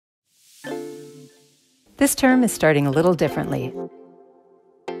This term is starting a little differently,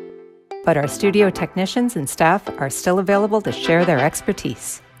 but our studio technicians and staff are still available to share their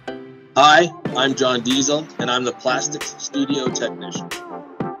expertise. Hi, I'm John Diesel, and I'm the Plastics Studio Technician.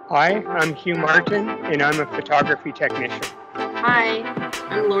 Hi, I'm Hugh Martin, and I'm a photography technician. Hi,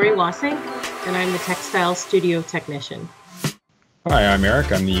 I'm Lori Wassink, and I'm the Textile Studio Technician. Hi, I'm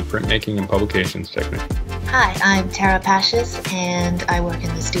Eric. I'm the Printmaking and Publications Technician. Hi, I'm Tara Pashis, and I work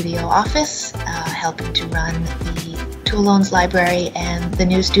in the studio office, helping to run the Tool Loans Library and the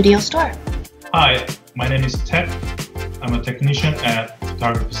new studio store. Hi, my name is Ted. I'm a technician at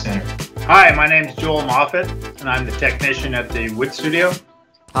Photography Center. Hi, my name is Joel Moffat, and I'm the technician at the Wood Studio.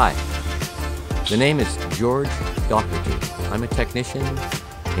 Hi, the name is George Doherty. I'm a technician,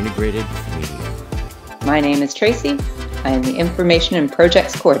 integrated media. My name is Tracy. I am the Information and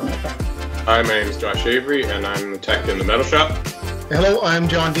Projects Coordinator. Hi, my name is Josh Avery, and I'm the tech in the metal shop. Hello, I'm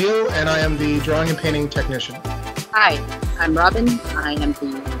John Deal, and I am the drawing and painting technician. Hi, I'm Robin. I am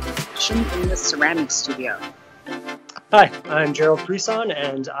the technician in the ceramics studio. Hi, I'm Gerald Brisson,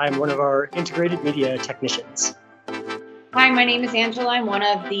 and I'm one of our integrated media technicians. Hi, my name is Angela. I'm one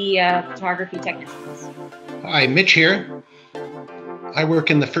of the photography technicians. Hi, Mitch here. I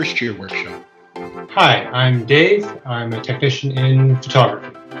work in the first year workshop. Hi, I'm Dave. I'm a technician in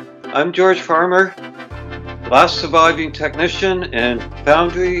photography. I'm George Farmer, last surviving technician in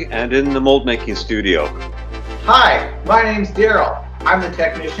foundry and in the mold making studio. Hi, my name's Daryl. I'm the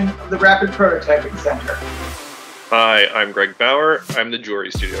technician of the Rapid Prototyping Center. Hi, I'm Greg Bauer. I'm the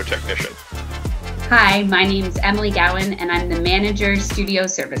jewelry studio technician. Hi, my name is Emily Gowan, and I'm the manager, Studio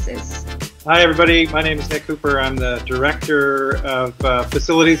Services. Hi, everybody. My name is Nick Cooper. I'm the director of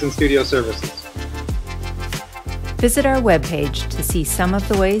Facilities and Studio Services. Visit our webpage to see some of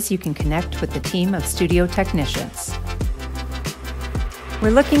the ways you can connect with the team of studio technicians. We're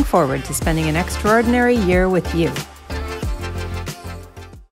looking forward to spending an extraordinary year with you.